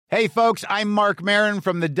Hey, folks, I'm Mark Maron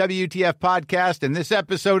from the WTF Podcast, and this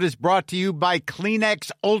episode is brought to you by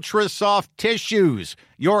Kleenex Ultra Soft Tissues,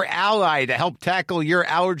 your ally to help tackle your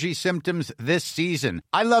allergy symptoms this season.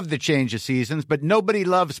 I love the change of seasons, but nobody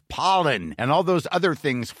loves pollen and all those other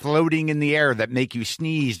things floating in the air that make you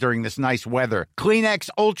sneeze during this nice weather. Kleenex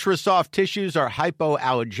Ultra Soft Tissues are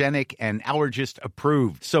hypoallergenic and allergist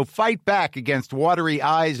approved, so fight back against watery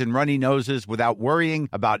eyes and runny noses without worrying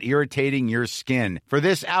about irritating your skin. For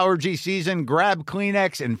this allergy season, grab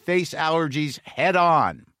Kleenex and face allergies head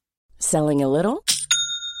on. Selling a little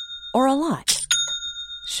or a lot?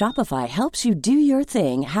 Shopify helps you do your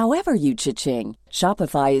thing however you cha-ching.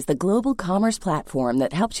 Shopify is the global commerce platform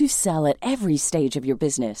that helps you sell at every stage of your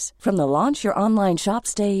business. From the launch your online shop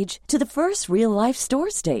stage to the first real-life store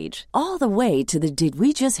stage, all the way to the did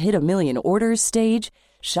we just hit a million orders stage.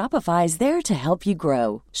 Shopify is there to help you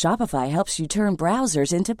grow. Shopify helps you turn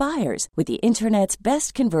browsers into buyers with the internet's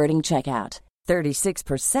best converting checkout.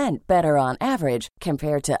 36% better on average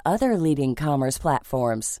compared to other leading commerce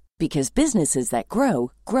platforms. Because businesses that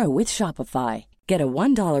grow, grow with Shopify. Get a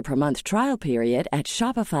 $1 per month trial period at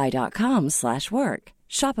shopify.com/work.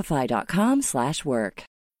 Shopify.com/work.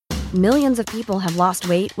 Millions of people have lost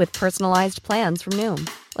weight with personalized plans from Noom.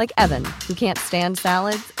 Like Evan, who can't stand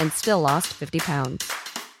salads and still lost 50 pounds.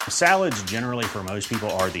 Salads generally for most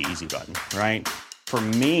people are the easy button, right? For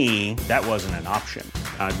me, that wasn't an option.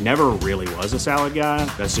 I never really was a salad guy.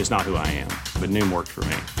 That's just not who I am. But Noom worked for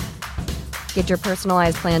me. Get your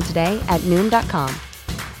personalized plan today at Noom.com.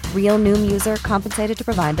 Real Noom user compensated to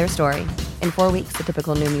provide their story. In 4 weeks, the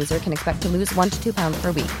typical Noom user can expect to lose 1 to 2 pounds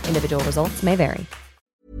per week. Individual results may vary.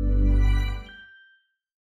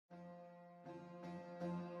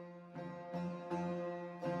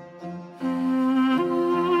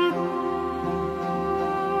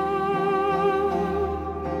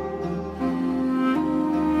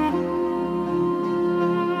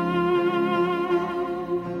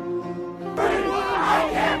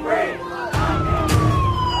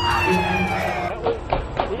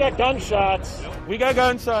 Gunshots. We got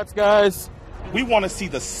gunshots, guys. We want to see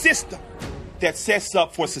the system that sets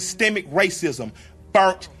up for systemic racism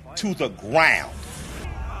burnt to the ground.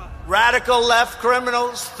 Radical left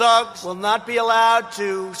criminals, thugs, will not be allowed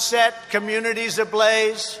to set communities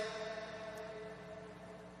ablaze.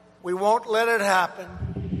 We won't let it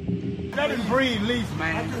happen. Let him breathe, Lisa,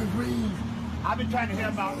 man. I can breathe. I've been trying to hear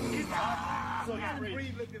about it.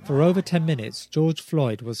 For over 10 minutes, George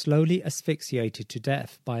Floyd was slowly asphyxiated to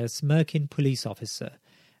death by a smirking police officer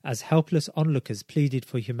as helpless onlookers pleaded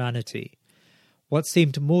for humanity. What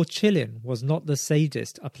seemed more chilling was not the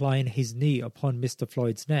sadist applying his knee upon Mr.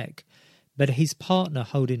 Floyd's neck, but his partner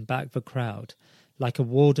holding back the crowd, like a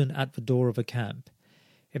warden at the door of a camp.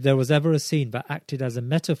 If there was ever a scene that acted as a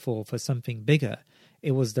metaphor for something bigger,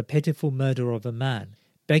 it was the pitiful murder of a man,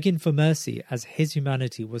 begging for mercy as his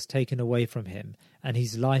humanity was taken away from him and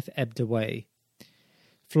his life ebbed away.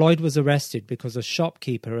 Floyd was arrested because a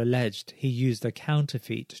shopkeeper alleged he used a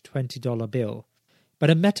counterfeit $20 bill. But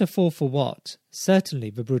a metaphor for what?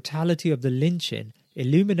 Certainly the brutality of the lynching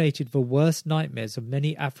illuminated the worst nightmares of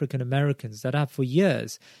many African Americans that have for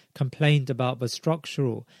years complained about the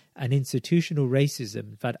structural and institutional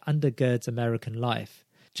racism that undergirds American life.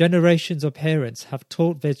 Generations of parents have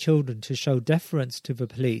taught their children to show deference to the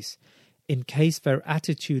police in case their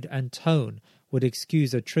attitude and tone would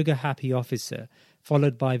excuse a trigger-happy officer,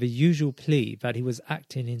 followed by the usual plea that he was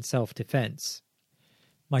acting in self-defense.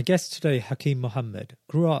 My guest today, Hakeem Muhammad,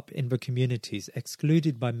 grew up in the communities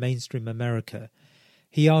excluded by mainstream America.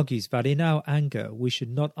 He argues that in our anger we should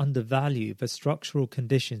not undervalue the structural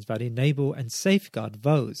conditions that enable and safeguard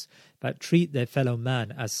those that treat their fellow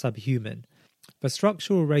man as subhuman. The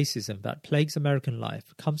structural racism that plagues American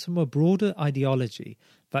life comes from a broader ideology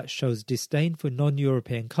that shows disdain for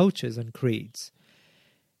non-European cultures and creeds.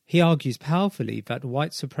 He argues powerfully that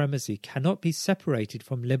white supremacy cannot be separated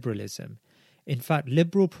from liberalism. In fact,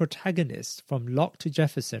 liberal protagonists from Locke to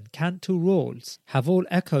Jefferson, Kant to Rawls have all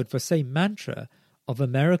echoed the same mantra of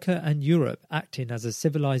America and Europe acting as a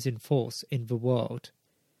civilizing force in the world.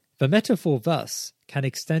 The metaphor thus can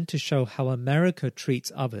extend to show how America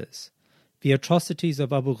treats others. The atrocities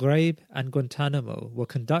of Abu Ghraib and Guantanamo were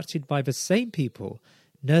conducted by the same people,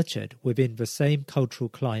 nurtured within the same cultural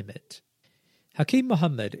climate. Hakeem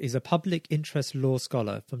Muhammad is a public interest law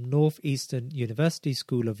scholar from Northeastern University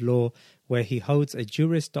School of Law, where he holds a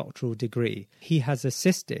Juris Doctoral degree. He has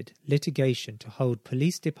assisted litigation to hold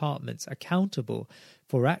police departments accountable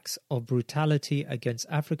for acts of brutality against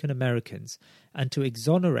African Americans and to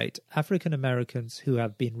exonerate African Americans who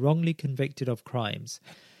have been wrongly convicted of crimes.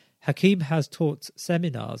 Hakeem has taught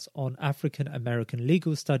seminars on African American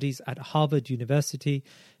legal studies at Harvard University,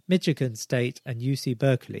 Michigan State, and UC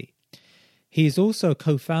Berkeley. He is also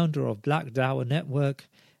co-founder of Black Dawah Network,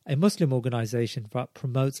 a Muslim organization that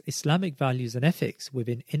promotes Islamic values and ethics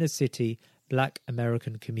within inner-city Black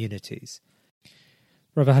American communities.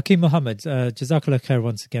 Brother Hakeem Muhammad, Jazakallah khair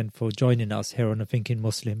once again for joining us here on the Thinking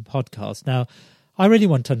Muslim podcast. Now, I really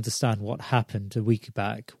want to understand what happened a week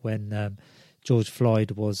back when George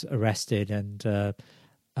Floyd was arrested and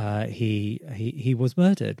he was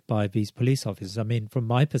murdered by these police officers. I mean, from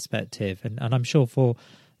my perspective, and I'm sure for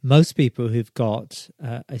most people who've got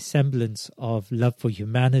a semblance of love for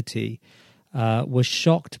humanity, were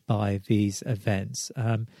shocked by these events.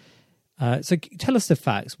 So tell us the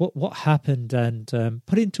facts. What happened, and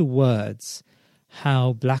put into words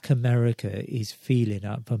how Black America is feeling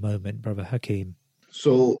at the moment, Brother Hakeem.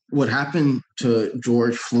 So what happened to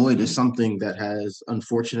George Floyd is something that has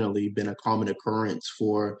unfortunately been a common occurrence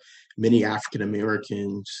for many African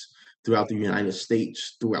Americans throughout the United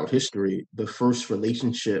States throughout history. The first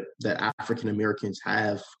relationship that African Americans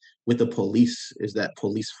have with the police is that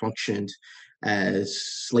police functioned as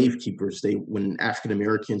slave keepers. When African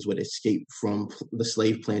Americans would escape from the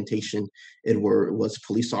slave plantation, it was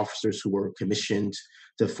police officers who were commissioned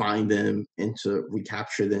to find them and to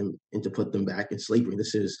recapture them and to put them back in slavery.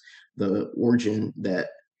 This is the origin that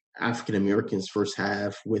African Americans first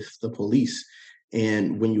have with the police.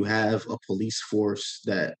 And when you have a police force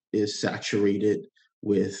that is saturated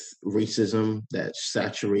with racism, that's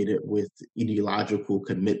saturated with ideological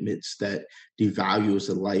commitments that devalues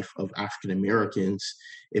the life of African Americans,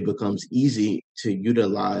 it becomes easy to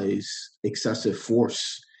utilize excessive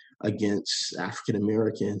force against African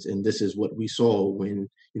Americans. And this is what we saw when,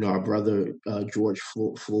 our brother George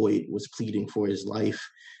Floyd was pleading for his life,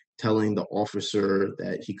 telling the officer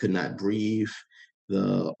that he could not breathe.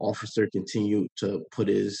 The officer continued to put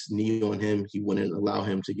his knee on him. He wouldn't allow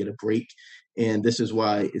him to get a break. And this is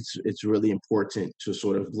why it's really important to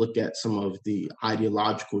sort of look at some of the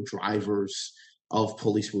ideological drivers of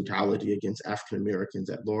police brutality against African Americans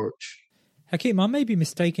at large. Hakeem, I may be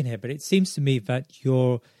mistaken here, but it seems to me that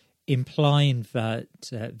you're implying that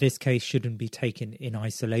this case shouldn't be taken in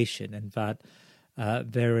isolation and that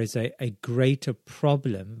there is a greater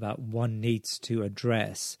problem that one needs to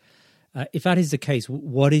address. If that is the case,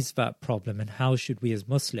 what is that problem and how should we as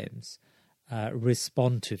Muslims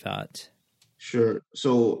respond to that? Sure.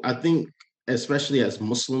 So I think, especially as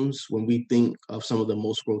Muslims, when we think of some of the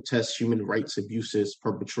most grotesque human rights abuses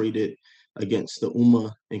perpetrated against the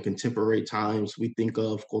Ummah in contemporary times, we think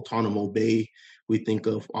of Guantanamo Bay, we think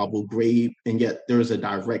of Abu Ghraib, and yet there is a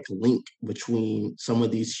direct link between some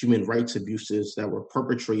of these human rights abuses that were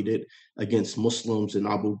perpetrated against Muslims in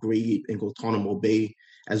Abu Ghraib and Guantanamo Bay,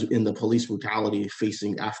 as in the police brutality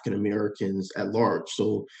facing African Americans at large.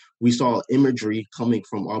 So we saw imagery coming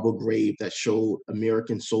from Abu Ghraib that showed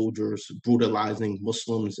American soldiers brutalizing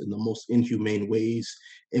Muslims in the most inhumane ways,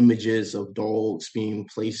 images of dogs being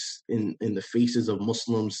placed in the faces of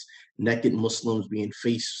Muslims, naked Muslims being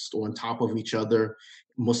faced on top of each other,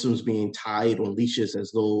 Muslims being tied on leashes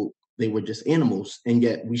as though they were just animals. And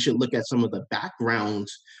yet we should look at some of the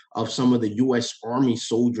backgrounds of some of the U.S. Army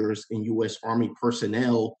soldiers and U.S. Army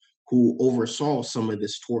personnel who oversaw some of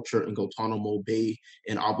this torture in Guantanamo Bay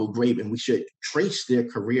and Abu Ghraib. And we should trace their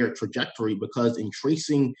career trajectory, because in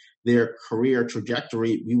tracing their career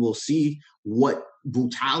trajectory, we will see what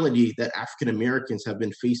brutality that African Americans have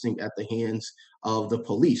been facing at the hands of the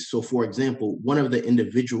police. So, for example, one of the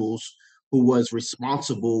individuals who was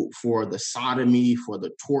responsible for the sodomy, for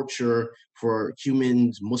the torture, for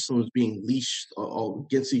Muslims being leashed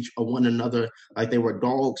against one another like they were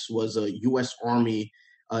dogs, was a U.S. Army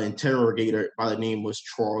interrogator by the name was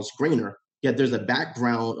Charles Grainer. Yet there's a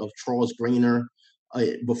background of Charles Grainer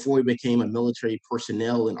before he became a military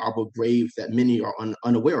personnel in Abu Ghraib that many are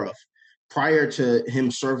unaware of. Prior to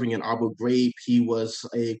him serving in Abu Ghraib, he was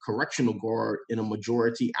a correctional guard in a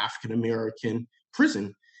majority African-American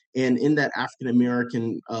prison. And in that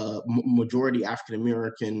majority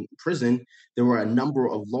African-American prison, there were a number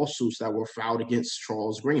of lawsuits that were filed against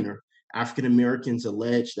Charles Grainer. African-Americans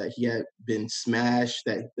alleged that he had been smashed,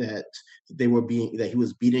 that he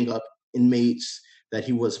was beating up inmates, that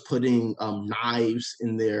he was putting knives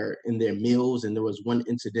in their meals. And there was one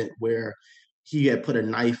incident where he had put a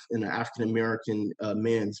knife in an African-American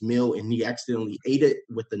man's meal, and he accidentally ate it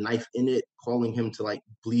with the knife in it, calling him to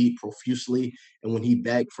bleed profusely. And when he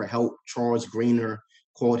begged for help, Charles Grainer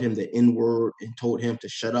called him the N-word and told him to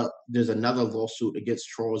shut up. There's another lawsuit against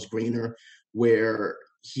Charles Grainer where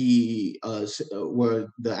where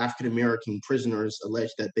the African-American prisoners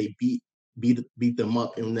alleged that they beat beat them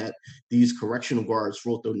up, and that these correctional guards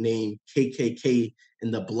wrote the name KKK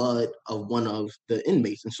in the blood of one of the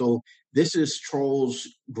inmates. And so this is Charles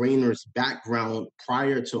Grainer's background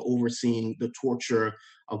prior to overseeing the torture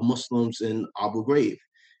of Muslims in Abu Ghraib.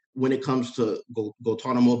 When it comes to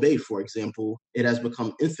Guantanamo Bay, for example, it has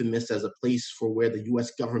become infamous as a place for where the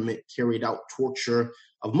U.S. government carried out torture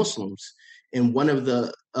of Muslims. And one of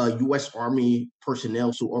the U.S. Army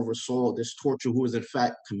personnel who oversaw this torture, who was in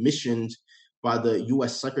fact commissioned by the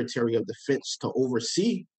U.S. Secretary of Defense to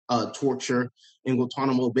oversee torture in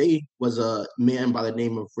Guantanamo Bay, was a man by the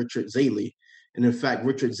name of Richard Zaley. And in fact,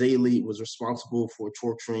 Richard Zaley was responsible for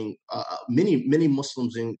torturing many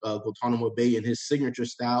Muslims in Guantanamo Bay. And his signature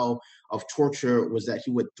style of torture was that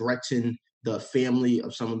he would threaten the family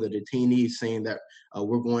of some of the detainees, saying that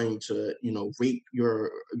we're going to, rape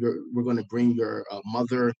we're going to bring your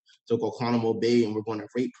mother to Guantanamo Bay and we're going to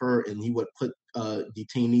rape her. And he would put Muslim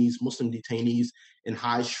detainees in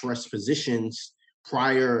high stress positions for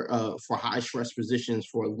high stress positions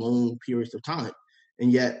for long periods of time.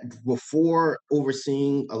 And yet, before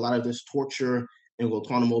overseeing a lot of this torture in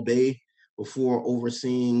Guantanamo Bay, before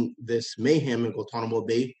overseeing this mayhem in Guantanamo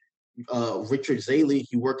Bay, Richard Zaley,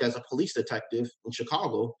 he worked as a police detective in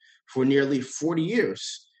Chicago for nearly 40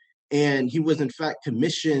 years. And he was, in fact,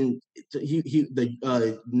 commissioned, the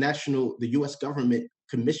U.S. government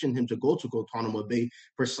commissioned him to go to Guantanamo Bay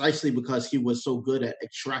precisely because he was so good at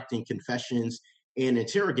extracting confessions and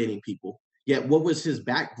interrogating people. Yet what was his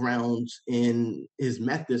background in his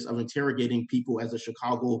methods of interrogating people as a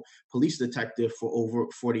Chicago police detective for over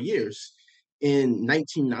 40 years? In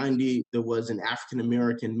 1990, there was an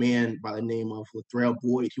African-American man by the name of Latrell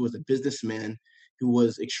Boyd. He was a businessman who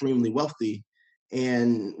was extremely wealthy.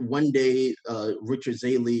 And one day, Richard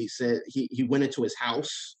Zaley said he went into his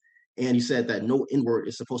house and he said that no N-word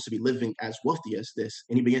is supposed to be living as wealthy as this.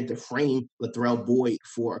 And he began to frame Latrell Boyd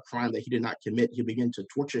for a crime that he did not commit. He began to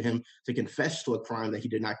torture him to confess to a crime that he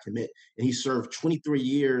did not commit. And he served 23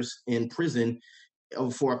 years in prison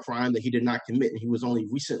for a crime that he did not commit. And he was only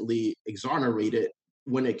recently exonerated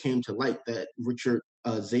when it came to light that Richard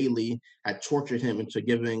Zaley had tortured him into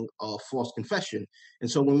giving a false confession. And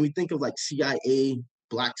so when we think of like CIA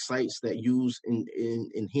black sites that use in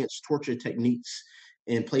enhanced torture techniques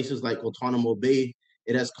in places like Guantanamo Bay,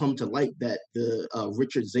 it has come to light that the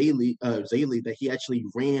Richard Zaley, that he actually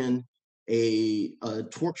ran a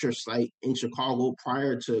torture site in Chicago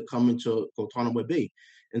prior to coming to Guantanamo Bay.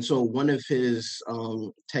 And so one of his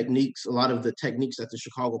techniques, a lot of the techniques that the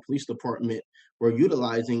Chicago Police Department were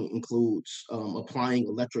utilizing includes applying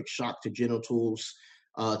electric shock to genitals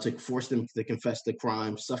to force them to confess the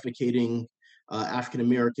crime, suffocating African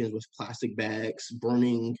Americans with plastic bags,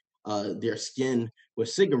 burning their skin with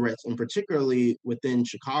cigarettes. And particularly within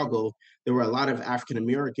Chicago, there were a lot of African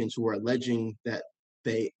Americans who were alleging that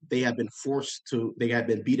they had been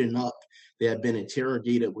beaten up, they had been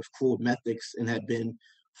interrogated with cruel methods, and had been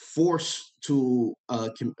forced to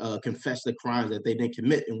confess the crime that they didn't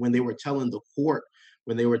commit. And when they were telling the court,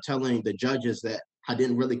 when they were telling the judges that I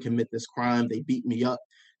didn't really commit this crime, they beat me up,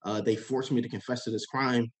 they forced me to confess to this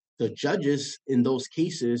crime, the judges in those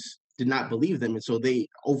cases did not believe them. And so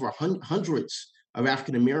over hundreds of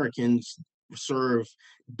African Americans serve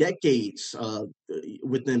decades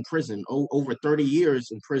within prison, over 30 years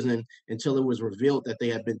in prison, until it was revealed that they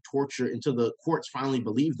had been tortured, until the courts finally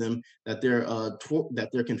believed them that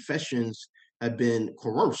their confessions had been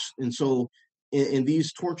coerced. And so in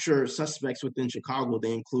these torture suspects within Chicago,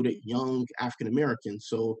 they included young African Americans.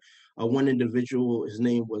 So one individual, his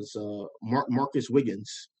name was Marcus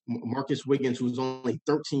Wiggins. Marcus Wiggins, who was only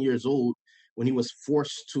 13 years old when he was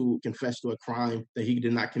forced to confess to a crime that he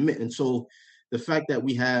did not commit. And so the fact that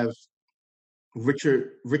we have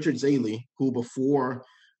Richard Zaley, who before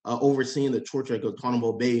overseeing the torture at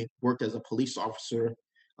Guantanamo Bay, worked as a police officer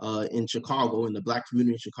in Chicago, in the Black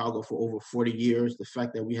community in Chicago for over 40 years. The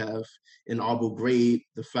fact that we have in Abu Ghraib,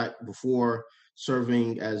 the fact before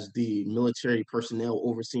serving as the military personnel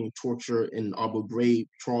overseeing torture in Abu Ghraib,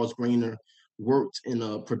 Charles Grainer worked in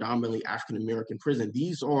a predominantly African-American prison.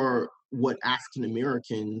 These are what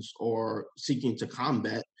African-Americans are seeking to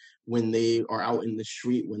combat when they are out in the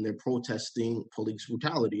street, when they're protesting police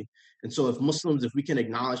brutality. And so if we can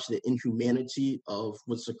acknowledge the inhumanity of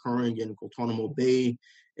what's occurring in Guantanamo Bay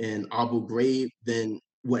and Abu Ghraib, then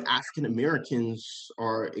what African-Americans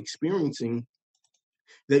are experiencing,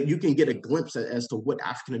 that you can get a glimpse as to what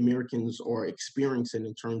African-Americans are experiencing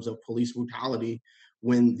in terms of police brutality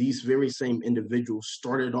when these very same individuals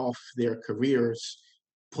started off their careers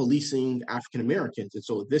policing African Americans. And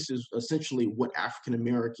so this is essentially what African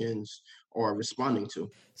Americans are responding to.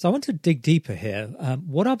 So I want to dig deeper here.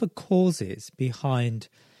 What are the causes behind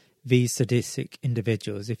these sadistic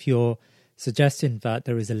individuals? If you're suggesting that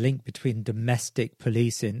there is a link between domestic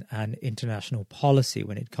policing and international policy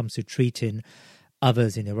when it comes to treating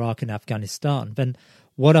others in Iraq and Afghanistan, then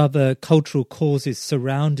what are the cultural causes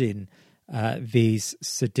surrounding these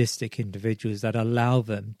sadistic individuals that allow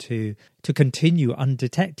them to continue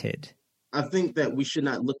undetected? I think that we should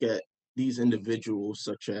not look at these individuals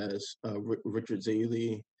such as Richard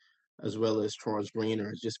Zaley as well as Charles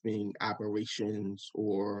Grainer as just being aberrations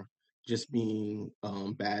or just being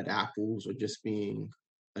bad apples or just being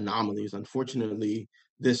anomalies. Unfortunately,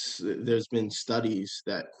 there's been studies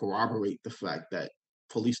that corroborate the fact that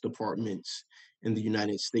police departments in the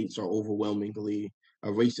United States are overwhelmingly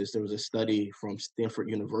racist. There was a study from Stanford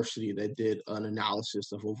University that did an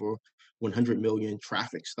analysis of over 100 million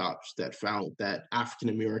traffic stops that found that African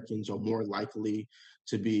Americans are more likely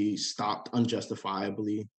to be stopped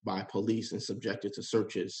unjustifiably by police and subjected to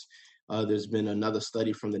searches. There's been another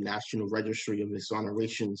study from the National Registry of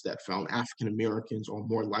Exonerations that found African Americans are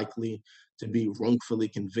more likely to be wrongfully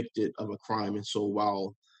convicted of a crime. And so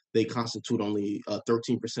while they constitute only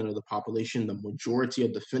 13% of the population, the majority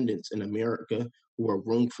of defendants in America who are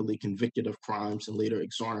wrongfully convicted of crimes and later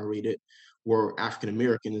exonerated were African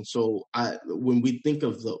American. And so when we think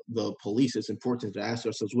of the police, it's important to ask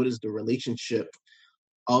ourselves, what is the relationship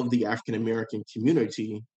of the African American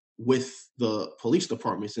community with the police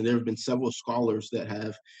departments? And there have been several scholars that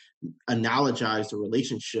have analogized the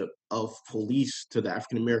relationship of police to the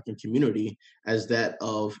African American community as that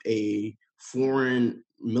of a foreign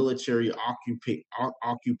military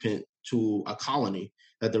occupant to a colony,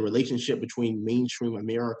 that the relationship between mainstream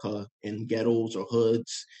America and ghettos or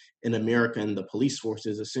hoods in America and the police force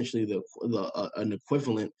is essentially an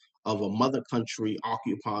equivalent of a mother country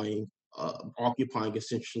occupying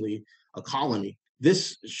essentially a colony.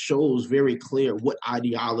 This shows very clear what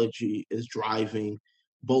ideology is driving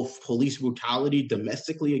both police brutality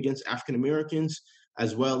domestically against African Americans,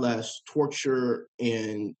 as well as torture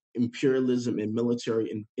and imperialism and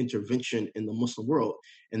military intervention in the Muslim world.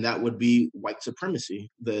 And that would be white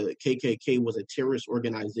supremacy. The KKK was a terrorist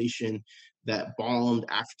organization that bombed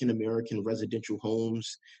African American residential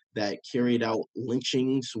homes, that carried out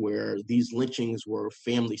lynchings, where these lynchings were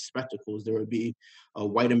family spectacles. There would be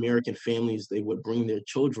white American families, they would bring their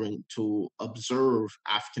children to observe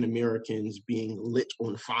African Americans being lit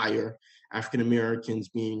on fire, African Americans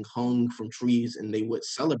being hung from trees, and they would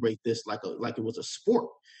celebrate this like it was a sport.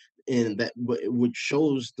 And that which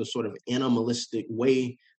shows the sort of animalistic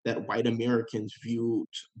way that white Americans viewed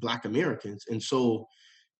Black Americans. And so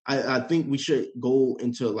I think we should go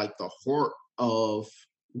into like the heart of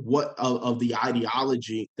the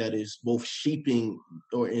ideology that is both shaping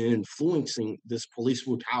or influencing this police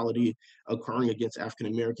brutality occurring against African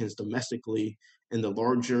Americans domestically and the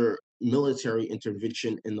larger military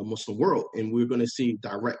intervention in the Muslim world. And we're going to see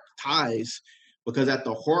direct ties, because at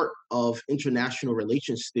the heart of international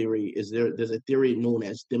relations theory there's a theory known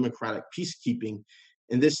as democratic peacekeeping.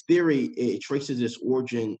 And this theory, it traces its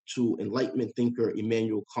origin to Enlightenment thinker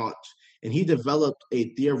Immanuel Kant. And he developed a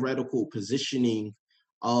theoretical positioning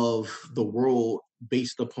of the world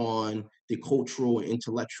based upon the cultural and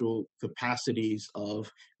intellectual capacities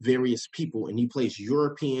of various people. And he placed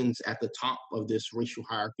Europeans at the top of this racial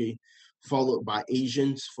hierarchy, followed by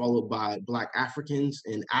Asians, followed by Black Africans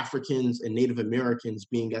and Native Americans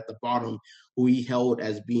being at the bottom, who he held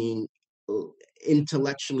as being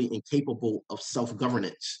intellectually incapable of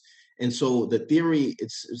self-governance. And so the theory,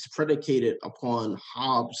 it's predicated upon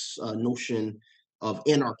Hobbes' notion of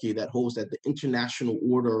anarchy that holds that the international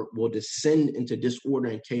order will descend into disorder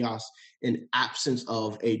and chaos in absence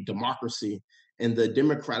of a democracy. And the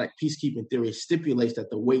democratic peacekeeping theory stipulates that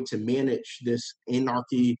the way to manage this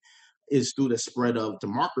anarchy is through the spread of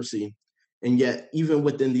democracy. And yet, even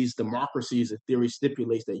within these democracies, the theory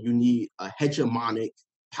stipulates that you need a hegemonic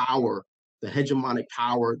power, the hegemonic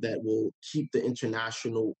power that will keep the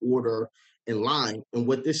international order in line. And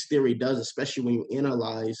what this theory does, especially when you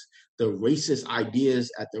analyze the racist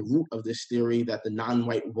ideas at the root of this theory, that the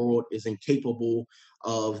non-white world is incapable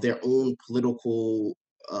of their own political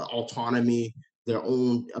autonomy, their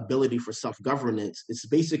own ability for self-governance, it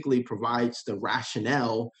basically provides the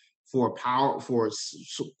rationale for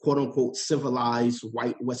quote unquote civilized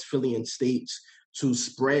white Westphalian states to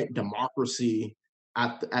spread democracy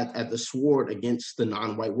at the sword against the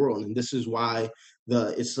non-white world. And this is why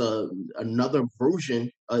it's another version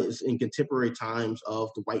is in contemporary times of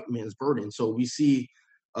the white man's burden. So we see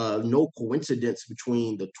no coincidence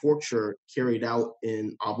between the torture carried out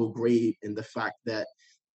in Abu Ghraib and the fact that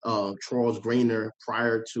Charles Grainer,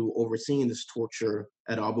 prior to overseeing this torture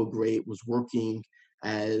at Abu Ghraib, was working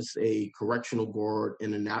as a correctional guard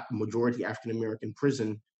in a majority African-American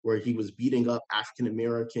prison where he was beating up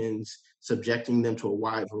African-Americans, subjecting them to a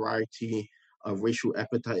wide variety of racial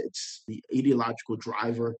epithets. The ideological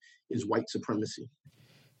driver is white supremacy.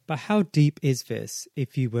 But how deep is this?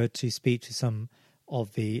 If you were to speak to some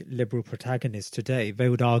of the liberal protagonists today, they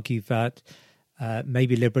would argue that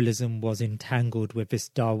maybe liberalism was entangled with this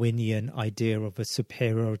Darwinian idea of a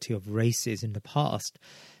superiority of races in the past,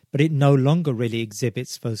 but it no longer really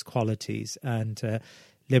exhibits those qualities, and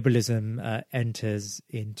liberalism enters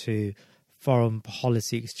into foreign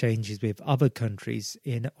policy exchanges with other countries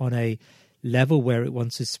on a level where it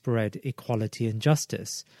wants to spread equality and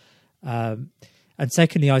justice. And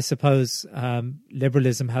secondly, I suppose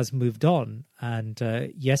liberalism has moved on, and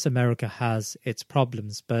yes, America has its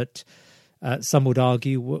problems, but some would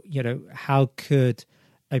argue, how could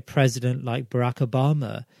a president like Barack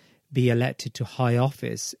Obama be elected to high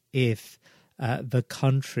office if the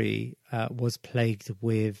country was plagued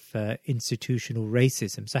with institutional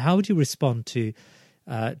racism? So how would you respond to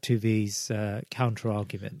these counter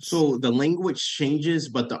arguments? So the language changes,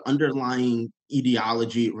 but the underlying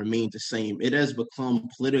ideology remains the same. It has become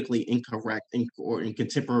politically incorrect in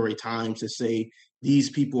contemporary times to say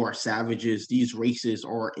these people are savages, these races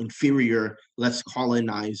are inferior, let's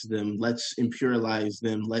colonize them, let's imperialize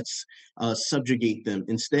them, let's subjugate them.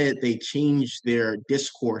 Instead, they change their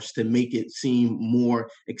discourse to make it seem more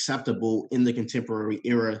acceptable in the contemporary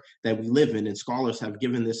era that we live in. And scholars have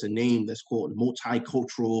given this a name that's called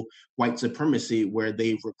multicultural white supremacy, where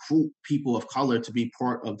they recruit people of color to be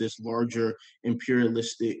part of this larger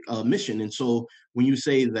imperialistic mission. And so when you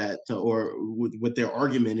say that, or what their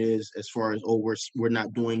argument is, as far as, we're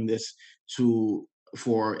not doing this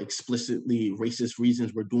for explicitly racist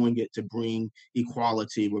reasons, we're doing it to bring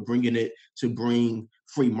equality, we're bringing it to bring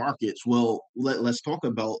free markets. Well, let's talk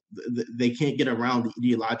about, they can't get around the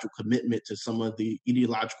ideological commitment to some of the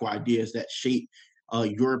ideological ideas that shape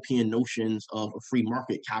European notions of a free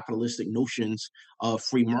market, capitalistic notions of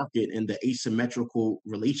free market, and the asymmetrical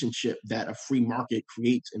relationship that a free market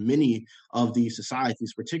creates in many of these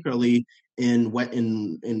societies, particularly in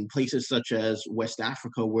places such as West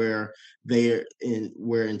Africa, where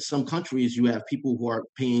in some countries you have people who are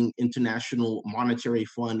paying International Monetary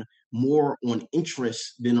Fund more on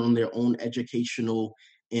interest than on their own educational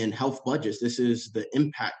and health budgets. This is the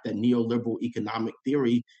impact that neoliberal economic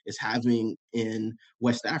theory is having in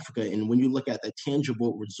West Africa. And when you look at the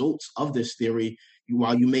tangible results of this theory,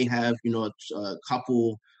 while you may have, a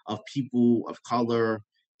couple of people of color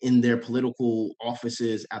in their political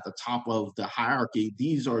offices at the top of the hierarchy,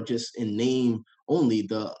 these are just in name only.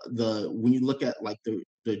 When you look at like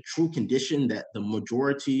the true condition that the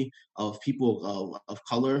majority of people of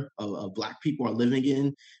color, of Black people, are living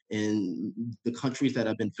in the countries that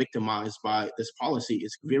have been victimized by this policy,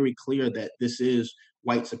 it's very clear that this is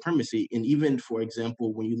white supremacy. And even, for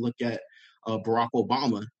example, when you look at Barack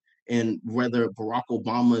Obama, and whether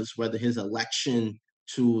his election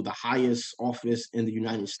to the highest office in the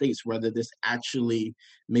United States, whether this actually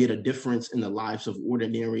made a difference in the lives of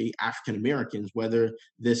ordinary African Americans, whether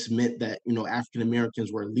this meant that, African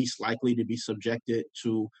Americans were least likely to be subjected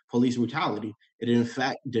to police brutality. It in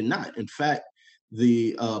fact did not. In fact,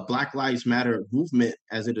 the Black Lives Matter movement,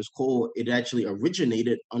 as it is called, it actually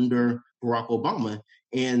originated under Barack Obama.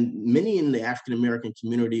 And many in the African American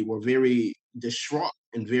community were very distraught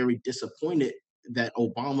and very disappointed that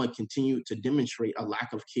Obama continued to demonstrate a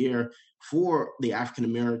lack of care for the African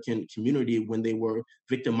American community when they were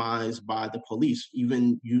victimized by the police,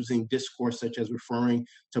 even using discourse such as referring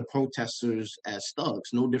to protesters as thugs,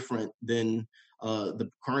 no different than the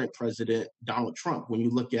current president, Donald Trump. When you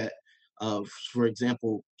look at, for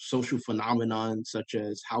example, social phenomenon such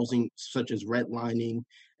as redlining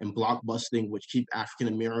and blockbusting, which keep African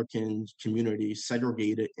American communities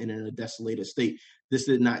segregated and in a desolated state. This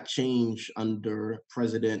did not change under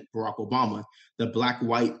President Barack Obama. The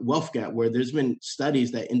Black-white wealth gap, where there's been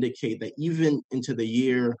studies that indicate that even into the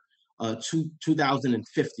year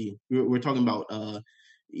 2050, we're talking about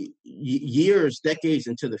decades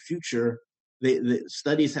into the future, the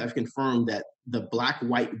studies have confirmed that the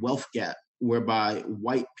Black-white wealth gap, whereby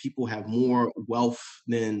white people have more wealth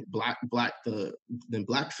than black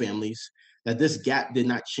families, that this gap did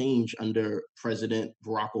not change under President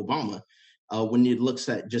Barack Obama. When it looks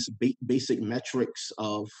at just basic metrics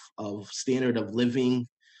of standard of living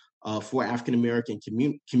for African American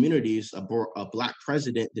communities, a Black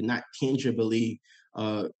president did not tangibly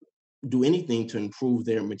do anything to improve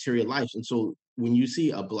their material lives. And so when you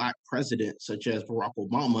see a Black president such as Barack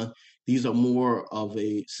Obama, these are more of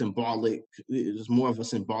a symbolic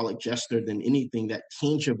gesture than anything that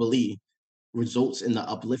tangibly results in the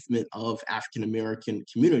upliftment of African American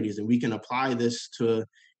communities. And we can apply this to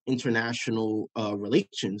international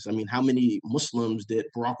relations. I mean, how many Muslims did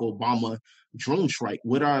Barack Obama drone strike?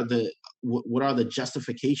 What are the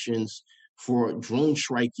justifications for drone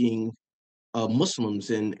striking Muslims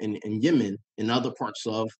in Yemen and other parts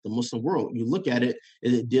of the Muslim world? You look at it,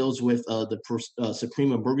 it deals with the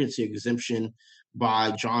supreme emergency exemption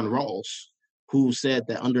by John Rawls, who said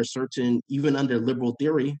that even under liberal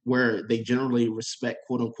theory, where they generally respect,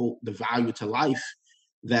 quote unquote, the value to life,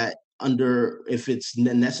 that if it's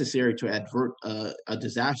necessary to avert a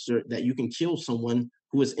disaster, that you can kill someone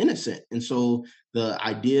who is innocent. And so the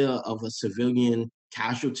idea of a civilian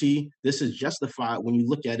casualty, this is justified when you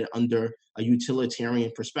look at it under a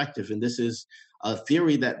utilitarian perspective. And this is a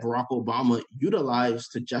theory that Barack Obama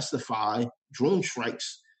utilized to justify drone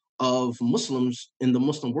strikes of Muslims in the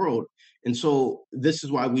Muslim world. And so this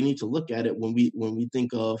is why we need to look at it when we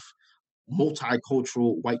think of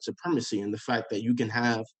multicultural white supremacy, and the fact that you can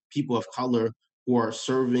have people of color who are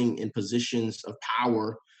serving in positions of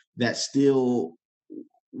power that still,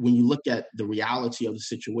 when you look at the reality of the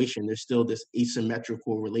situation, there's still this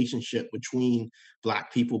asymmetrical relationship between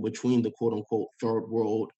Black people, between the quote unquote third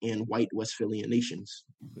world and white Westphalian nations.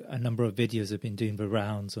 A number of videos have been doing the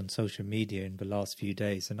rounds on social media in the last few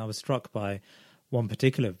days, and I was struck by one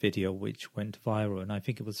particular video which went viral, and I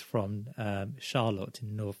think it was from Charlotte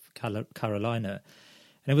in North Carolina.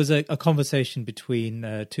 And it was a conversation between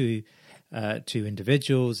two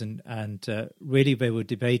individuals, and really they were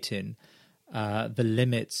debating the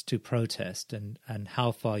limits to protest and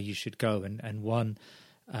how far you should go. And one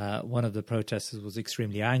of the protesters was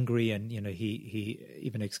extremely angry, and he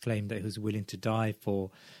even exclaimed that he was willing to die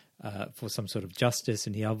for some sort of justice,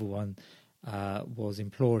 and the other one was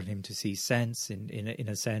imploring him to see sense in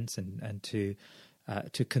a sense, and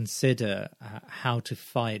to consider how to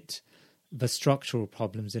fight the structural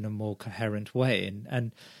problems in a more coherent way.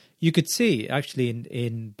 And you could see actually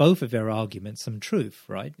in both of their arguments some truth,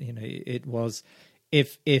 right? It was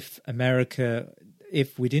if America,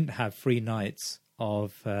 if we didn't have 3 nights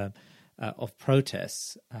of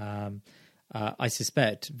protests, I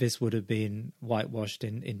suspect this would have been whitewashed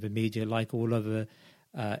in the media like all other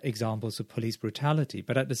examples of police brutality.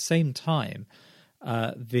 But at the same time,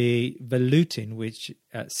 the looting, which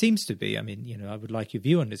seems to be, I would like your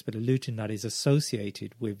view on this, but the looting that is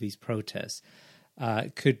associated with these protests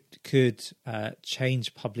could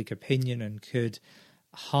change public opinion and could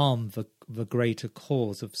harm the greater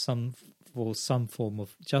cause of some form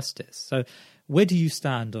of justice. So where do you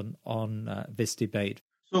stand on this debate?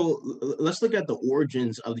 So let's look at the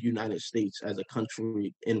origins of the United States as a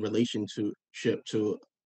country in relationship to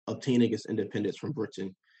obtaining its independence from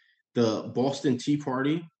Britain. The Boston Tea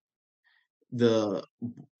Party, that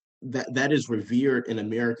is revered in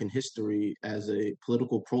American history as a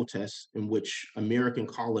political protest in which American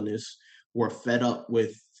colonists were fed up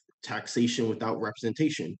with taxation without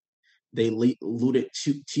representation. They looted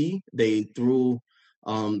tea. They threw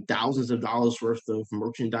thousands of dollars worth of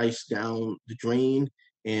merchandise down the drain,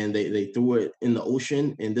 and they threw it in the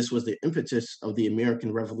ocean. And this was the impetus of the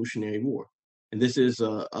American Revolutionary War. And this is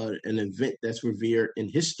an event that's revered in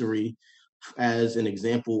history as an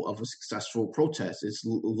example of a successful protest. It's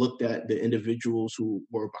looked at the individuals who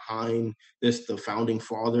were behind this, the founding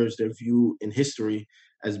fathers, their view in history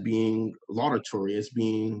as being laudatory, as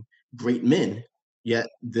being great men. Yet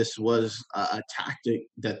this was a tactic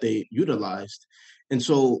that they utilized. And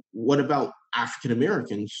so what about African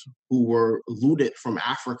Americans who were looted from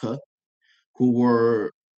Africa, who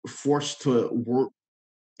were forced to work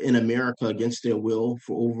in America against their will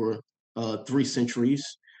for over 3 centuries,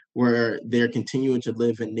 where they're continuing to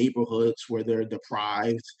live in neighborhoods where they're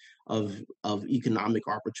deprived of economic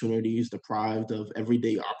opportunities, deprived of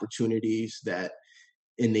everyday opportunities that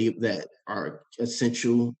are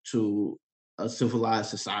essential to a civilized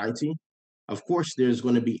society? Of course, there's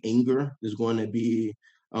going to be anger, there's going to be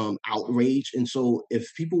outrage. And so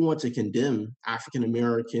if people want to condemn African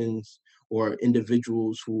Americans or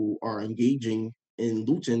individuals who are engaging in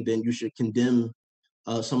looting, then you should condemn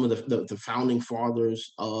some of the founding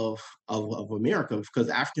fathers of America, because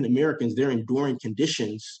African Americans, they're enduring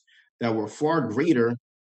conditions that were far greater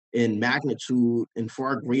in magnitude and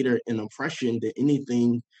far greater in oppression than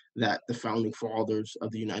anything that the founding fathers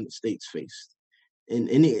of the United States faced. And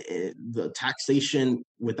the taxation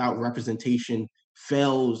without representation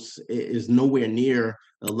is nowhere near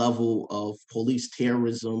the level of police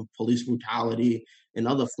terrorism, police brutality, and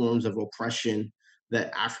other forms of oppression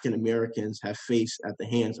that African Americans have faced at the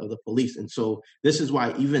hands of the police. And so this is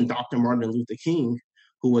why even Dr. Martin Luther King,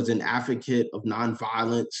 who was an advocate of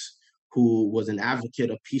nonviolence, who was an advocate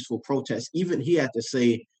of peaceful protest, even he had to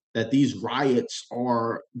say that these riots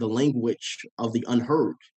are the language of the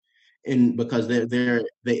unheard. And because they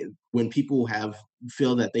when people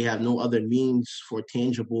feel that they have no other means for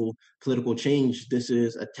tangible political change, this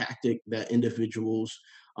is a tactic that individuals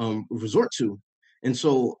resort to. And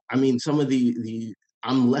so, I mean, some of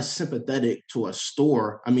I'm less sympathetic to a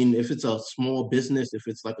store. I mean, if it's a small business, if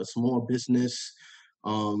it's like a small business,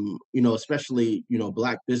 especially,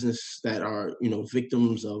 Black business that are,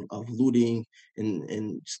 victims of looting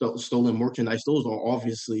and stolen merchandise, those are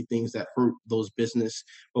obviously things that hurt those business.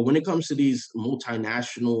 But when it comes to these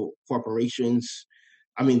multinational corporations,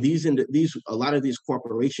 I mean, a lot of these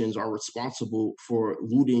corporations are responsible for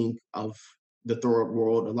looting of the third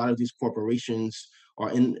world. A lot of these corporations are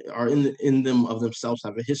in them of themselves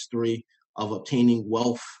have a history of obtaining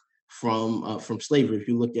wealth from slavery. If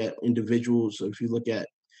you look at individuals,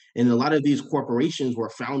 and a lot of these corporations were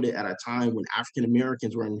founded at a time when African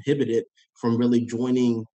Americans were inhibited from really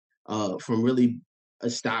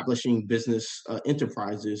establishing business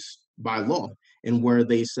enterprises by law, and where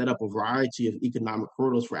they set up a variety of economic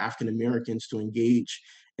hurdles for African Americans to engage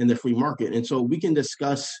in the free market. And so we can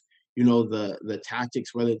discuss, the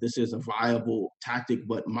tactics, whether this is a viable tactic,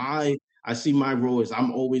 but I see my role as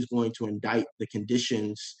I'm always going to indict the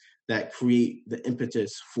conditions that create the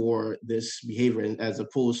impetus for this behavior, as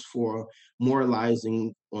opposed for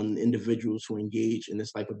moralizing on individuals who engage in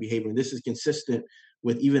this type of behavior. And this is consistent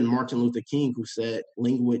with even Martin Luther King, who said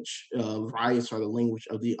riots are the language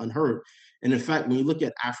of the unheard. And in fact, when you look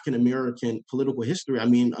at African American political history, I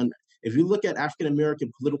mean, if you look at African American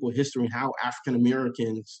political history and how African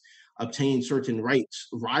Americans obtained certain rights,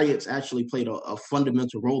 riots actually played a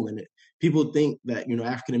fundamental role in it. People think that,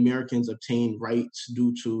 African Americans obtained rights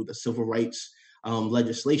due to the civil rights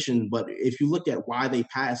legislation. But if you look at why they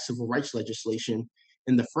passed civil rights legislation,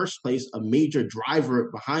 in the first place, a major driver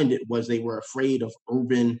behind it was they were afraid of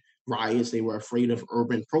urban riots. They were afraid of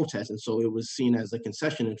urban protests. And so it was seen as a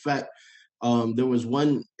concession. In fact, there was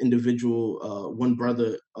one individual, one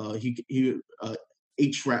brother,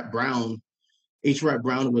 H. Rap Brown. H. Rap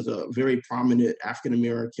Brown was a very prominent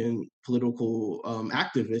African-American political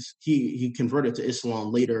activist. He converted to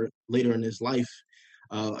Islam later in his life,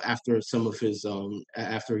 after some of his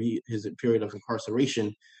his period of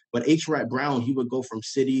incarceration. But H. Rap Brown, he would go from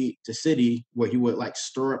city to city where he would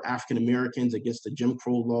stir up African Americans against the Jim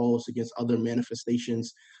Crow laws, against other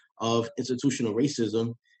manifestations of institutional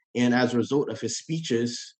racism. And as a result of his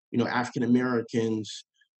speeches, African Americans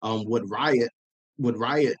would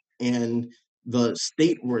riot, and the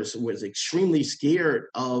state was extremely scared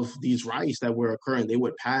of these riots that were occurring. They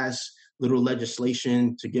would pass little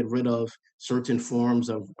legislation to get rid of certain forms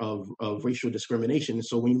of racial discrimination.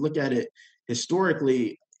 So when you look at it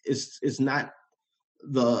historically, it's not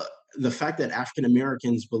the fact that African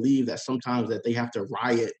Americans believe that sometimes that they have to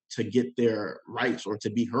riot to get their rights or to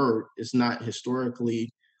be heard is not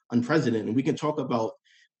historically unprecedented. And we can talk about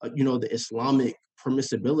the Islamic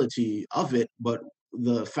permissibility of it, but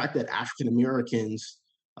the fact that African Americans,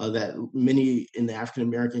 that many in the African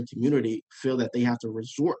American community feel that they have to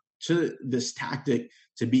resort to this tactic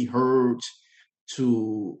to be heard,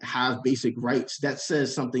 to have basic rights, that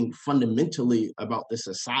says something fundamentally about the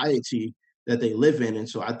society that they live in. And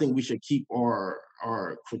so I think we should keep our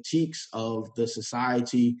critiques of the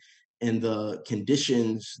society and the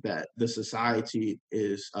conditions that the society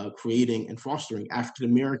is creating and fostering. African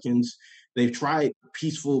Americans, they've tried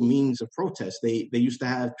peaceful means of protest. They used to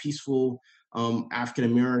have peaceful African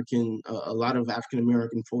American, a lot of African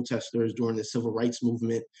American protesters during the civil rights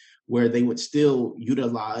movement, where they would still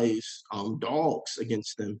utilize dogs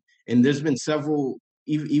against them. And there's been several,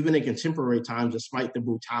 even in contemporary times, despite the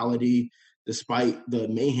brutality, despite the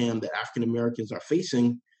mayhem that African Americans are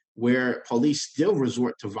facing, where police still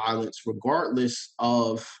resort to violence regardless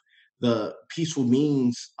of the peaceful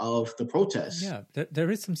means of the protests. Yeah,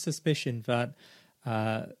 there is some suspicion that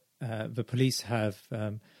the police have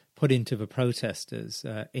put into the protesters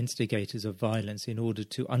instigators of violence in order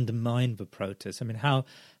to undermine the protests. I mean,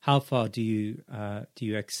 how far do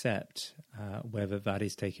you accept whether that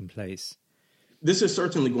is taking place? This is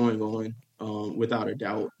certainly going on, without a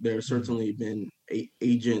doubt. There have certainly been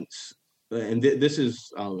agents, and this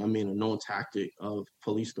is, a known tactic of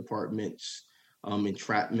police departments,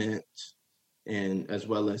 entrapment, and as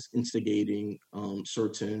well as instigating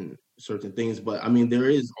certain things. But there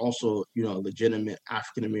is also, legitimate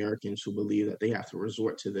African Americans who believe that they have to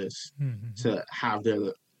resort to this to have their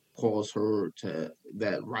calls her to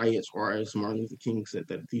that riots, or as Martin Luther King said,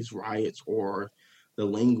 that these riots are the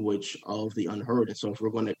language of the unheard. And so if we're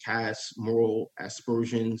going to cast moral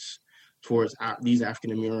aspersions towards these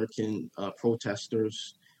African American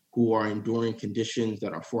protesters who are enduring conditions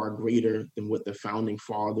that are far greater than what the founding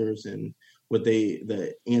fathers and what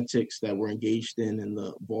the antics that were engaged in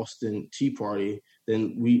the Boston Tea Party,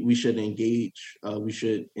 then we should engage, we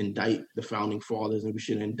should indict the founding fathers, and we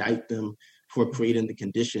should indict them for creating the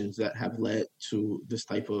conditions that have led to this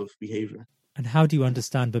type of behavior. And how do you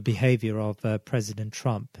understand the behavior of President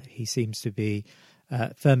Trump? He seems to be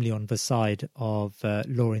firmly on the side of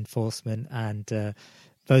law enforcement and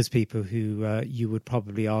those people who you would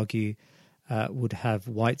probably argue would have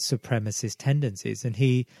white supremacist tendencies. And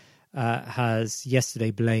he has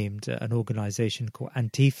yesterday blamed an organization called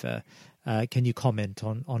Antifa. Can you comment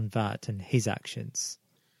on that and his actions?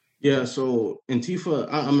 Yeah, so Antifa,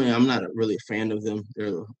 I mean, I'm not really a fan of them.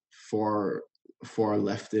 They're far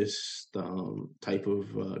leftist type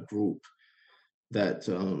of group that,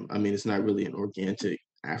 I mean, it's not really an organic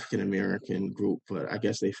African-American group, but I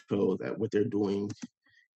guess they feel that what they're doing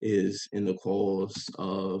is in the cause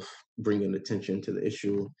of bringing attention to the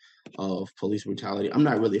issue of police brutality. I'm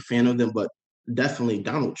not really a fan of them, but definitely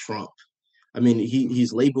Donald Trump. I mean,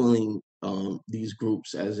 he's labeling these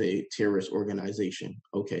groups as a terrorist organization.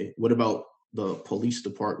 Okay, what about the police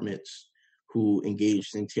departments who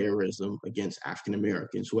engaged in terrorism against African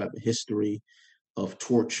Americans, who have a history of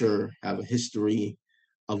torture, have a history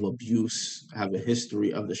of abuse, have a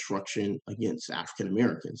history of destruction against African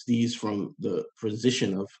Americans? These, from the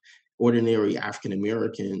position of ordinary African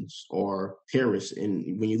Americans, are terrorists.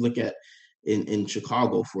 And when you look at in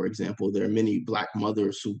Chicago, for example, there are many Black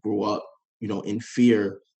mothers who grew up, in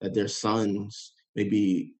fear that their sons may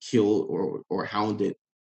be killed or hounded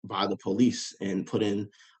by the police and put in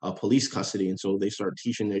police custody. And so they start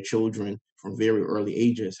teaching their children from very early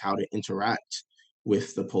ages how to interact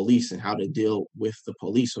with the police and how to deal with the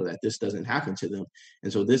police so that this doesn't happen to them.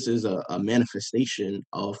 And so this is a manifestation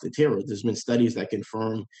of the terror. There's been studies that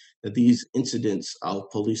confirm that these incidents of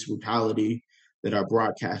police brutality that are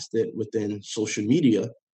broadcasted within social media,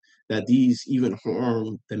 that these even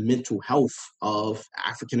harm the mental health of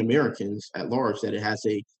African Americans at large, that it has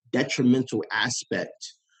a detrimental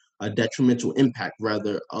aspect, a detrimental impact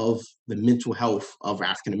rather, of the mental health of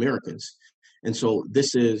African Americans. And so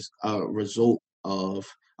this is a result of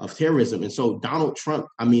terrorism. And so Donald Trump,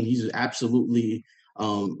 I mean, he's absolutely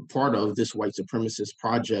part of this white supremacist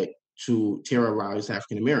project to terrorize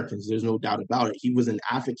African Americans. There's no doubt about it. He was an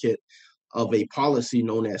advocate of a policy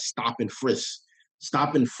known as stop and frisk.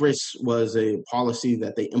 Stop and frisk was a policy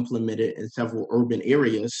that they implemented in several urban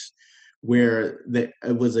areas where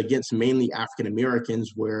it was against mainly African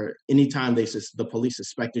Americans, where anytime the police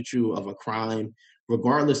suspected you of a crime,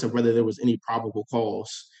 regardless of whether there was any probable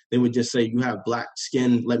cause, they would just say, you have Black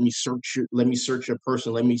skin, let me search you, let me search your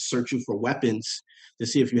person, let me search you for weapons to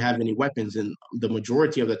see if you have any weapons. And the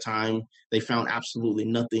majority of the time, they found absolutely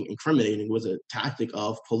nothing incriminating. It was a tactic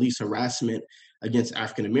of police harassment against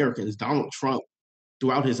African Americans. Donald Trump,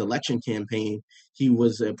 throughout his election campaign, he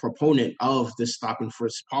was a proponent of this stop and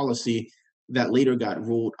frisk policy that later got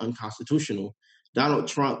ruled unconstitutional. Donald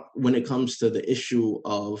Trump, when it comes to the issue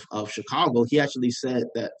of Chicago, he actually said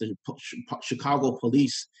that the Chicago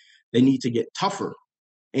police, they need to get tougher.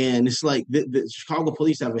 And it's like the Chicago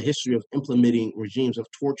police have a history of implementing regimes of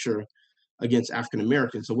torture against African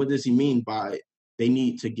Americans. So what does he mean by they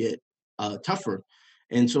need to get tougher?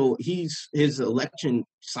 And so his election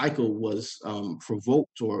cycle was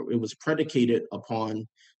provoked, or it was predicated upon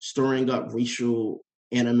stirring up racial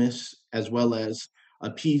animus, as well as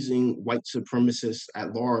appeasing white supremacists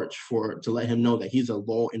at large to let him know that he's a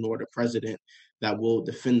law and order president that will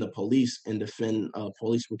defend the police and defend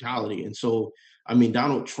police brutality. And so, I mean,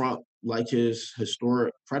 Donald Trump, like his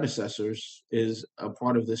historic predecessors, is a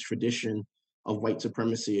part of this tradition of white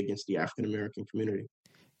supremacy against the African American community.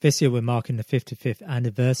 This year we're marking the 55th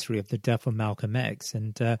anniversary of the death of Malcolm X.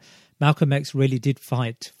 And Malcolm X really did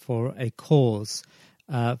fight for a cause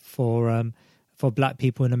for Black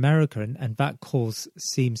people in America. And that cause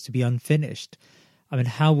seems to be unfinished. I mean,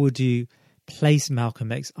 how would you place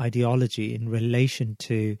Malcolm X ideology in relation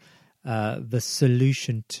to the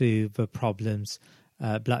solution to the problems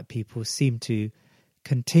Black people seem to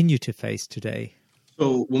continue to face today?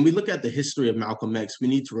 So when we look at the history of Malcolm X, we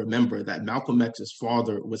need to remember that Malcolm X's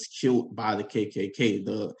father was killed by the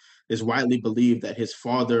KKK. It's widely believed that his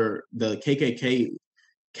father, the KKK,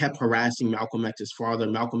 kept harassing Malcolm X's father.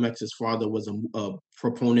 Malcolm X's father was a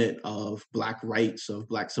proponent of Black rights, of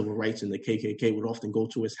Black civil rights, and the KKK would often go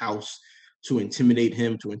to his house to intimidate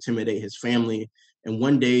him, to intimidate his family, And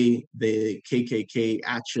one day, the KKK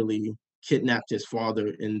actually kidnapped his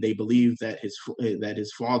father, and they believe that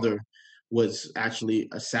his father was actually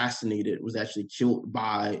assassinated, was actually killed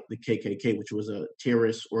by the KKK, which was a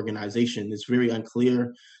terrorist organization. It's very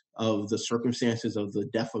unclear of the circumstances of the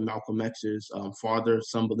death of Malcolm X's father.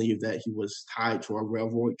 Some believe that he was tied to a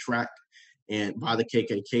railroad track and by the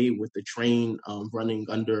KKK with the train running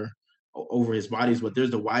over his bodies. But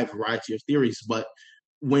there's a wide variety of theories. But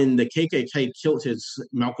when the KKK killed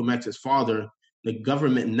Malcolm X's father, the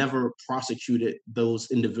government never prosecuted those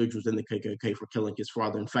individuals in the KKK for killing his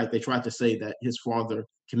father. In fact, they tried to say that his father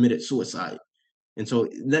committed suicide. And so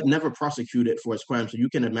that never prosecuted for his crime. So you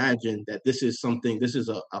can imagine that this is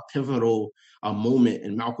a pivotal moment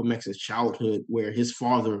in Malcolm X's childhood where his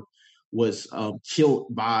father was killed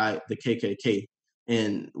by the KKK.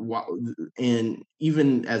 And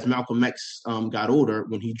even as Malcolm X got older,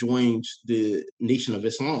 when he joined the Nation of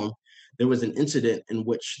Islam, there was an incident in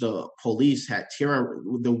which the police had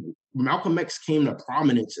Malcolm X came to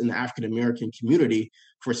prominence in the African-American community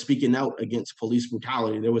for speaking out against police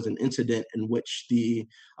brutality. There was an incident in which the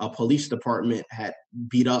police department had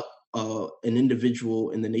beat up an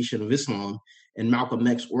individual in the Nation of Islam, and Malcolm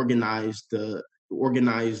X organized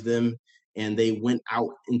them, and they went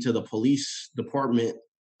out into the police department,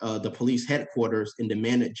 the police headquarters, and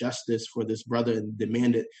demanded justice for this brother, and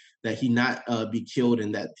demanded that he not be killed,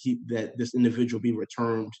 and that this individual be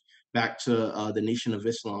returned back to the Nation of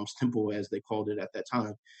Islam's temple, as they called it at that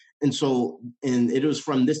time. And it was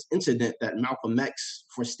from this incident that Malcolm X,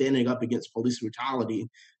 for standing up against police brutality,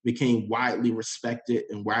 became widely respected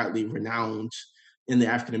and widely renowned in the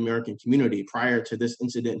African-American community. Prior to this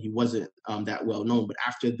incident, he wasn't that well known. But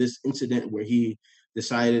after this incident where he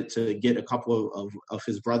decided to get a couple of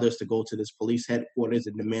his brothers to go to this police headquarters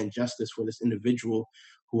and demand justice for this individual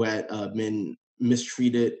who had been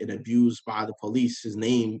mistreated and abused by the police,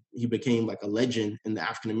 he became like a legend in the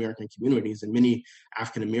African-American communities, and many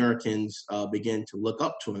African-Americans began to look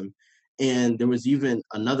up to him. And there was even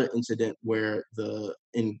another incident where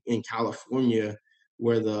in California,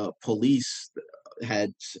 where the police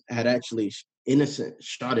had actually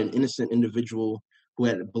shot an innocent individual who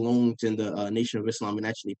had belonged in the Nation of Islam and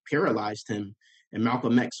actually paralyzed him. And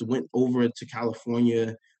Malcolm X went over to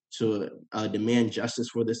California to demand justice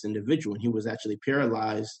for this individual. And he was actually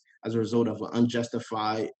paralyzed as a result of an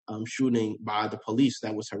unjustified shooting by the police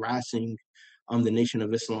that was harassing the Nation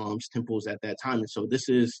of Islam's temples at that time. And so this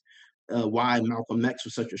is why Malcolm X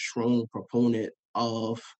was such a strong proponent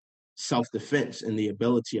of self-defense and the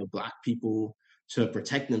ability of Black people to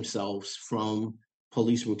protect themselves from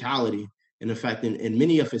police brutality. And in fact, in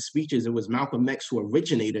many of his speeches, it was Malcolm X who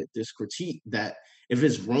originated this critique that if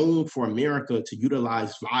it's wrong for America to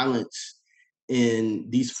utilize violence in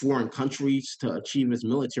these foreign countries to achieve its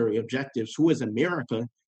military objectives, who is America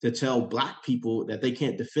to tell Black people that they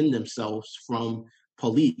can't defend themselves from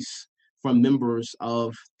police, from members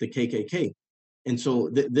of the KKK? And so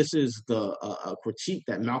this is the critique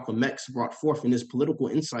that Malcolm X brought forth, and his political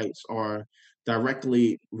insights are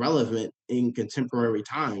directly relevant in contemporary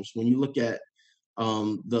times. When you look at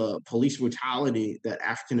the police brutality that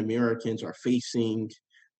African Americans are facing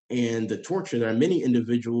and the torture, there are many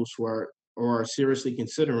individuals who are seriously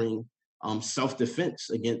considering self-defense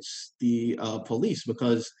against the police,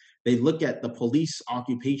 because they look at the police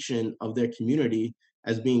occupation of their community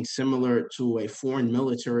as being similar to a foreign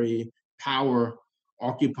military power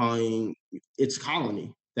occupying its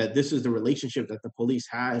colony, that this is the relationship that the police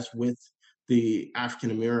has with the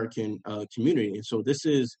African-American community. And so this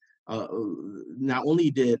is not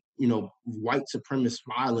only did, white supremacist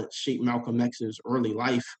violence shape Malcolm X's early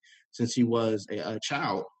life since he was a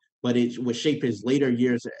child, but it would shape his later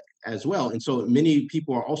years as well. And so many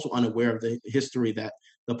people are also unaware of the history that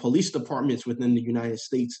the police departments within the United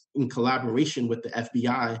States, in collaboration with the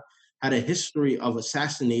FBI, had a history of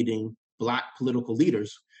assassinating Black political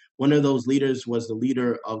leaders. One of those leaders was the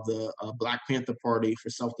leader of the Black Panther Party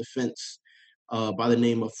for self-defense by the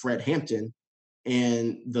name of Fred Hampton.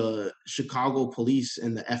 And the Chicago police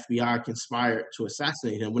and the FBI conspired to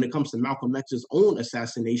assassinate him. When it comes to Malcolm X's own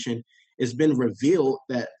assassination, it's been revealed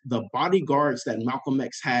that the bodyguards that Malcolm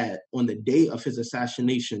X had on the day of his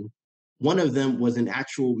assassination, one of them was an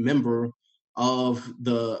actual member of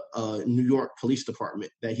the New York Police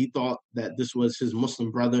Department, that he thought that this was his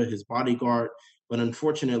Muslim brother, his bodyguard. But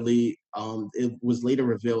unfortunately, it was later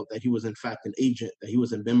revealed that he was in fact an agent, that he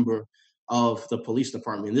was a member of the police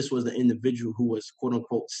department. And this was the individual who was, quote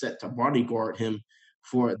unquote, set to bodyguard him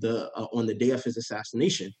for on the day of his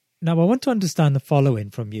assassination. Now, I want to understand the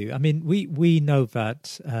following from you. I mean, we know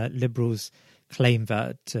that liberals claim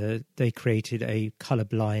that they created a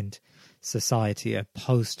colorblind society, a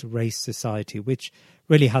post-race society, which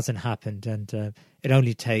really hasn't happened. And it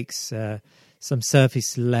only takes some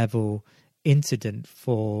surface-level incident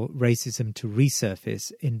for racism to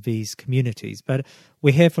resurface in these communities. But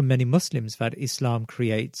we hear from many Muslims that Islam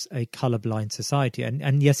creates a colorblind society.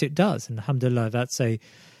 And yes, it does. And alhamdulillah, that's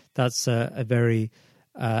a very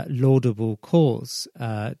laudable cause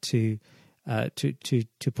to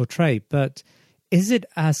portray. But is it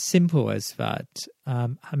as simple as that?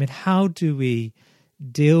 How do we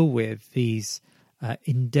deal with these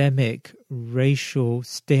endemic racial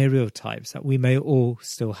stereotypes that we may all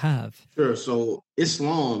still have? Sure. So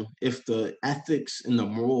Islam, if the ethics and the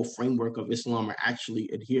moral framework of Islam are actually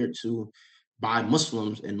adhered to by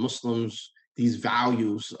Muslims, and Muslims, these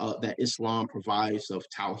values that Islam provides of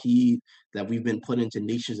Tawheed, that we've been put into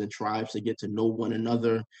nations and tribes to get to know one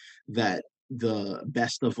another, that the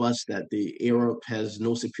best of us, that the Arab has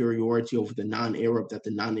no superiority over the non-Arab, that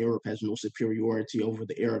the non-Arab has no superiority over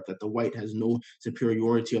the Arab, that the white has no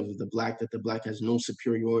superiority over the black, that the black has no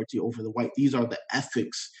superiority over the white. These are the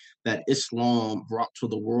ethics that Islam brought to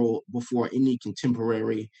the world before any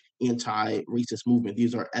contemporary anti-racist movement.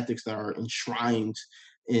 These are ethics that are enshrined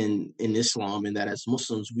in Islam, and that as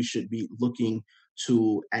Muslims we should be looking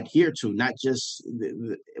to adhere to, not just,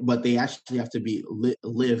 but they actually have to be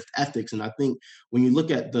lived ethics. And I think when you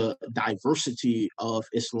look at the diversity of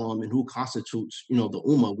Islam and who constitutes, the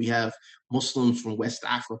Ummah, we have Muslims from West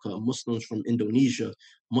Africa, Muslims from Indonesia,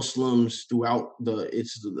 Muslims throughout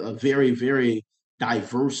it's a very, very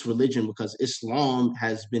diverse religion, because Islam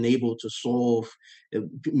has been able to solve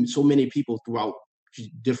so many people throughout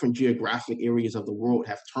different geographic areas of the world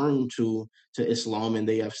have turned to Islam, and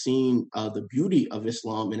they have seen the beauty of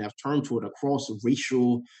Islam and have turned to it across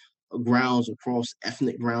racial grounds, across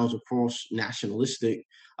ethnic grounds, across nationalistic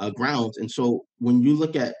grounds. And so when you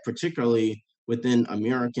look at particularly within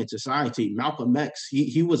American society, Malcolm X,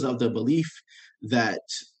 he was of the belief that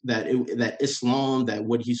Islam, that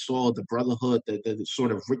what he saw, the brotherhood, the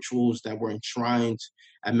sort of rituals that were enshrined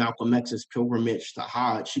at Malcolm X's pilgrimage to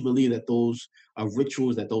Hajj, he believed that those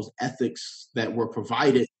rituals, that those ethics that were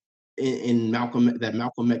provided in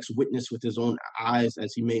Malcolm X witnessed with his own eyes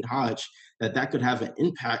as he made Hajj, that could have an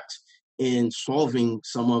impact in solving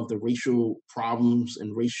some of the racial problems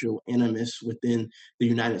and racial animus within the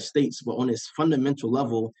United States. But on its fundamental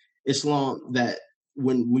level, Islam, that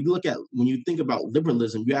when you think about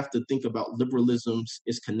liberalism, you have to think about liberalism's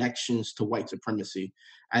its connections to white supremacy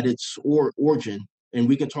at its origin. And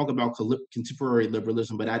we can talk about contemporary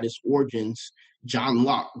liberalism, but at its origins, John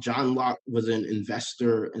Locke was an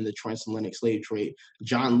investor in the transatlantic slave trade.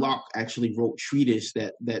 John Locke actually wrote treatise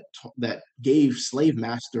that gave slave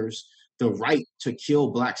masters the right to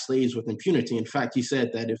kill black slaves with impunity. In fact, he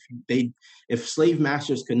said that if slave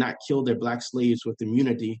masters could not kill their black slaves with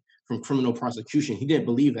immunity from criminal prosecution, he didn't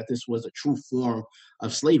believe that this was a true form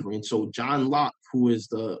of slavery. And so John Locke, who is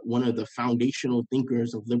one of the foundational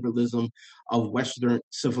thinkers of liberalism, of Western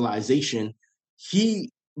civilization,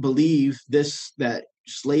 he believed that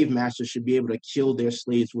slave masters should be able to kill their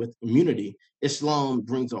slaves with immunity. Islam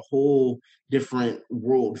brings a whole different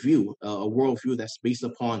worldview, a worldview that's based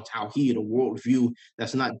upon Tawheed, a worldview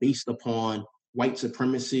that's not based upon white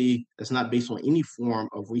supremacy, that's not based on any form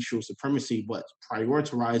of racial supremacy, but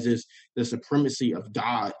prioritizes the supremacy of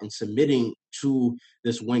God and submitting to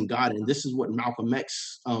this one God. And this is what Malcolm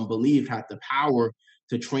X believed had the power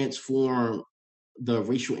to transform the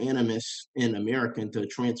racial animus in America, and to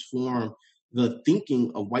transform the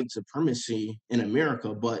thinking of white supremacy in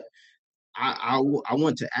America. But I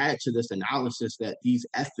want to add to this analysis that these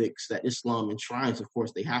ethics that Islam enshrines, of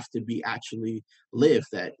course, they have to be actually lived.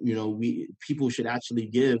 That people should actually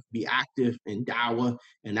be active in dawah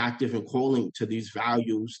and active in calling to these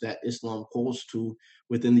values that Islam calls to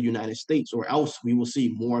within the United States, or else we will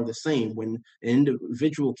see more of the same. When an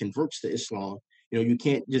individual converts to Islam, you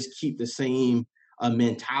can't just keep the same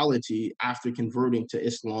mentality after converting to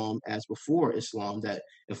Islam as before Islam. That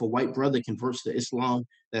if a white brother converts to Islam,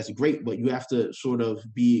 that's great, but you have to sort of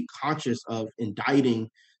be conscious of indicting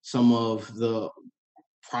some of the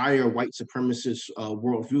prior white supremacist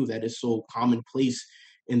worldview that is so commonplace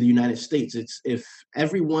in the United States. If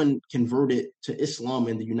everyone converted to Islam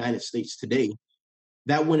in the United States today,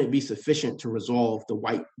 that wouldn't be sufficient to resolve the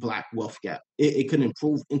white-black wealth gap. It could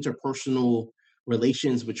improve interpersonal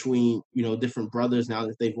relations between different brothers now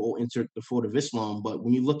that they've all entered the fold of Islam. But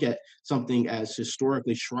when you look at something as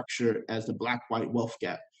historically structured as the black-white wealth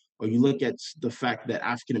gap, or you look at the fact that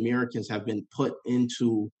African Americans have been put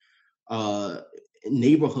into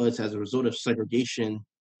neighborhoods as a result of segregation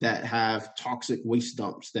that have toxic waste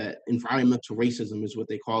dumps, that environmental racism is what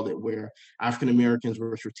they called it, where African Americans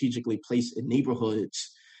were strategically placed in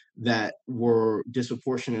neighborhoods that were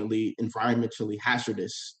disproportionately environmentally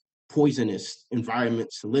hazardous, poisonous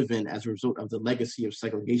environments to live in as a result of the legacy of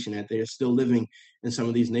segregation that they're still living in some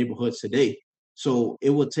of these neighborhoods today. So it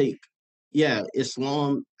will take,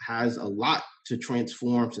 Islam has a lot to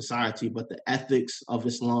transform society, but the ethics of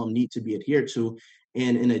Islam need to be adhered to.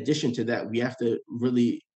 And in addition to that, we have to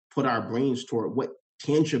really put our brains toward what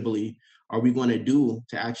tangibly are we going to do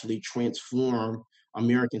to actually transform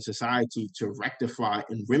American society to rectify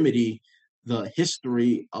and remedy the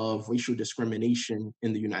history of racial discrimination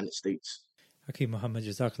in the United States. Hakeem Muhammad,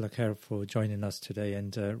 Jazakallah khair for joining us today,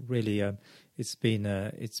 and really, it's been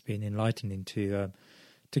enlightening to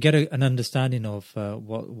get an understanding of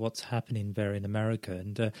what's happening there in America.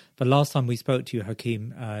 And the last time we spoke to you,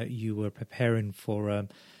 Hakeem, you were preparing for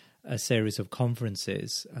a series of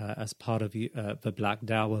conferences as part of the Black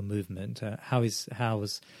Dawah movement. How is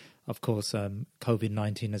of course,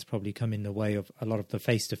 COVID-19 has probably come in the way of a lot of the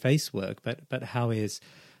face-to-face work, but how is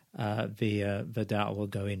the Dawah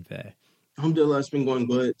going there? Alhamdulillah, it's been going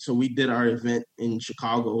good. So we did our event in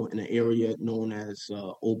Chicago in an area known as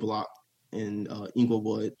O Block in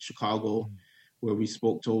Inglewood, Chicago, where we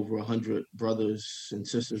spoke to over 100 brothers and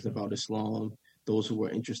sisters about Islam. Those who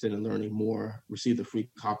were interested in learning more received a free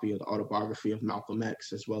copy of the autobiography of Malcolm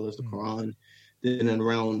X, as well as the Quran. Then in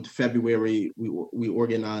around February, we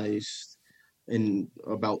organized in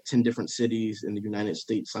about 10 different cities in the United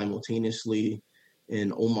States simultaneously,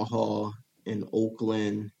 in Omaha, in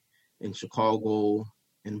Oakland, in Chicago,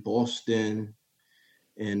 in Boston,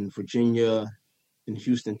 in Virginia, in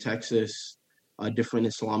Houston, Texas, different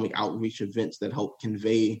Islamic outreach events that help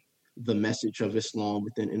convey the message of Islam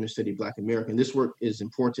within inner city Black America. And this work is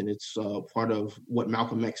important. It's part of what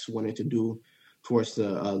Malcolm X wanted to do towards the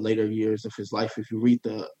later years of his life. If you read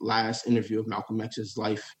the last interview of Malcolm X's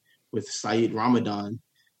life with Saeed Ramadan,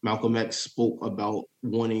 Malcolm X spoke about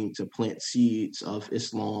wanting to plant seeds of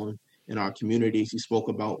Islam in our communities. He spoke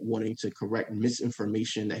about wanting to correct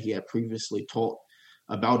misinformation that he had previously taught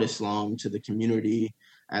about Islam to the community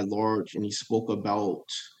at large. And he spoke about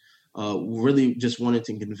really just wanted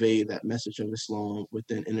to convey that message of Islam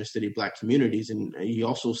within inner city Black communities. And he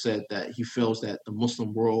also said that he feels that the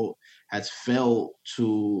Muslim world has failed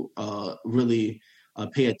to really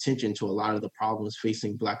pay attention to a lot of the problems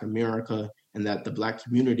facing Black America, and that the Black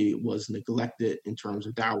community was neglected in terms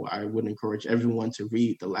of dawah. I would encourage everyone to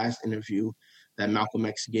read the last interview that Malcolm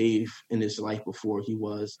X gave in his life before he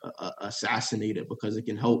was assassinated, because it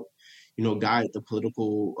can help, guide the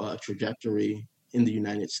political trajectory in the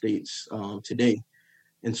United States today.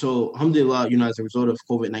 And so, alhamdulillah, as a result of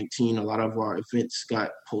COVID-19, a lot of our events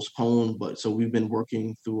got postponed. But so we've been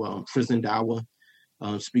working through prison dawah,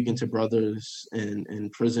 speaking to brothers in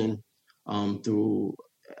prison through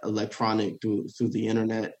electronic, through the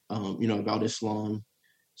internet, about Islam.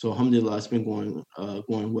 So alhamdulillah, it's been going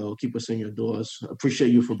well. Keep us in your doors.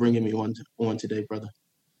 Appreciate you for bringing me on today, brother.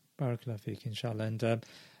 Barakallah feek, inshallah.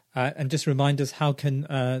 And just remind us, how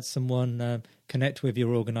can someone connect with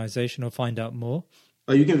your organization or find out more?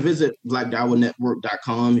 You can visit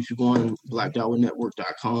blackdawahnetwork.com. If you go on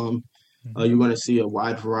blackdawahnetwork.com, you're going to see a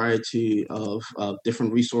wide variety of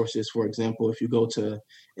different resources. For example, if you go to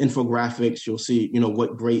infographics, you'll see,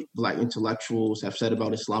 what great Black intellectuals have said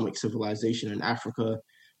about Islamic civilization in Africa,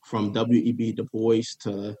 from W.E.B. Du Bois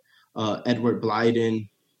to Edward Blyden.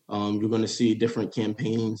 You're going to see different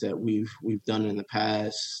campaigns that we've done in the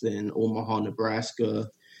past in Omaha, Nebraska,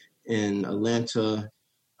 in Atlanta.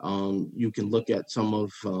 You can look at some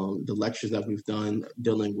of the lectures that we've done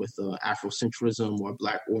dealing with Afrocentrism or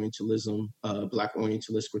Black Orientalism, Black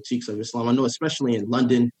Orientalist critiques of Islam. I know especially in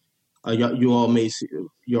London, you all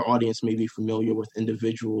your audience may be familiar with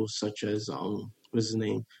individuals such as, what's his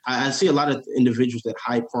name? I see a lot of individuals at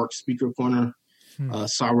Hyde Park Speaker Corner,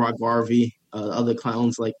 Sarah Garvey, other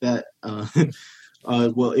clowns like that.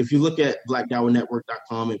 Well, if you look at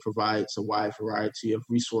blackdawahnetwork.com, it provides a wide variety of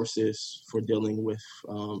resources for dealing with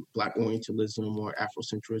Black Orientalism or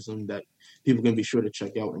Afrocentrism that people can be sure to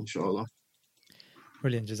check out, inshallah.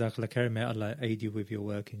 Brilliant. Jazakallah khair. May Allah aid you with your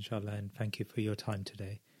work, inshallah, and thank you for your time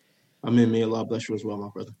today. Amen. May Allah bless you as well, my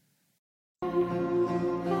brother.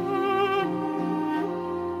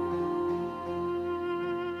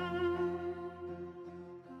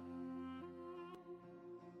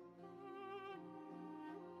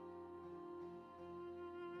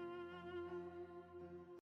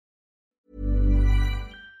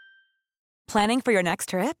 Planning for your next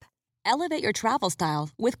trip? Elevate your travel style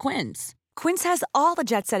with Quince. Quince has all the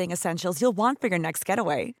jet-setting essentials you'll want for your next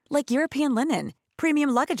getaway, like European linen,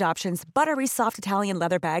 premium luggage options, buttery soft Italian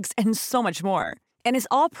leather bags, and so much more. And is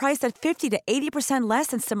all priced at 50 to 80% less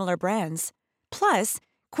than similar brands. Plus,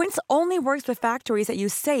 Quince only works with factories that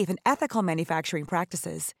use safe and ethical manufacturing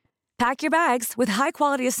practices. Pack your bags with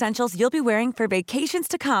high-quality essentials you'll be wearing for vacations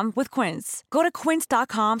to come with Quince. Go to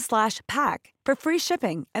quince.com/pack for free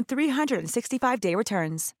shipping and 365-day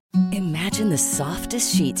returns. Imagine the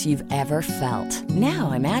softest sheets you've ever felt.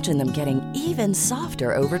 Now imagine them getting even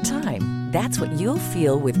softer over time. That's what you'll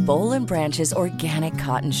feel with Boll & Branch's organic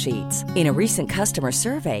cotton sheets. In a recent customer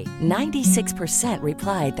survey, 96%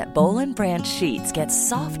 replied that Boll & Branch sheets get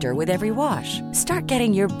softer with every wash. Start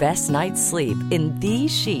getting your best night's sleep in these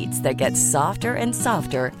sheets that get softer and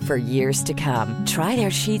softer for years to come. Try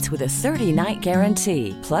their sheets with a 30-night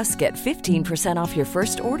guarantee. Plus, get 15% off your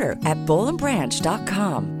first order at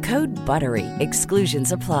bollandbranch.com. Code BUTTERY.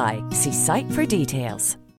 Exclusions apply. See site for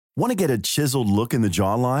details. Want to get a chiseled look in the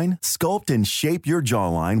jawline? Sculpt and shape your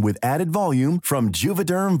jawline with added volume from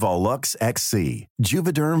Juvederm Volux XC.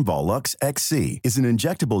 Juvederm Volux XC is an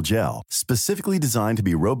injectable gel specifically designed to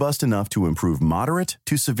be robust enough to improve moderate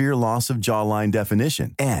to severe loss of jawline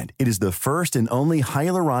definition. And it is the first and only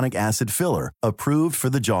hyaluronic acid filler approved for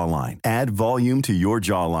the jawline. Add volume to your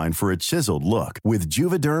jawline for a chiseled look with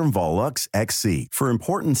Juvederm Volux XC. For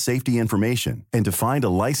important safety information and to find a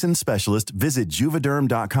licensed specialist, visit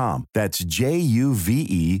juvederm.com. That's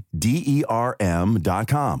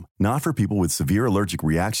JUVEDERM.com. Not for people with severe allergic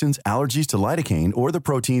reactions, allergies to lidocaine, or the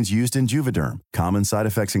proteins used in Juvederm. Common side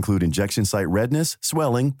effects include injection site redness,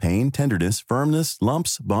 swelling, pain, tenderness, firmness,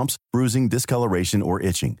 lumps, bumps, bruising, discoloration, or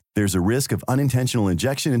itching. There's a risk of unintentional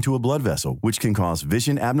injection into a blood vessel, which can cause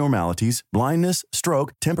vision abnormalities, blindness,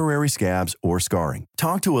 stroke, temporary scabs, or scarring.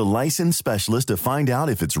 Talk to a licensed specialist to find out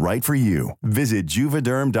if it's right for you. Visit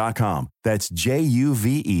Juvederm.com. That's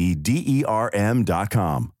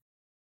JUVEDERM.com.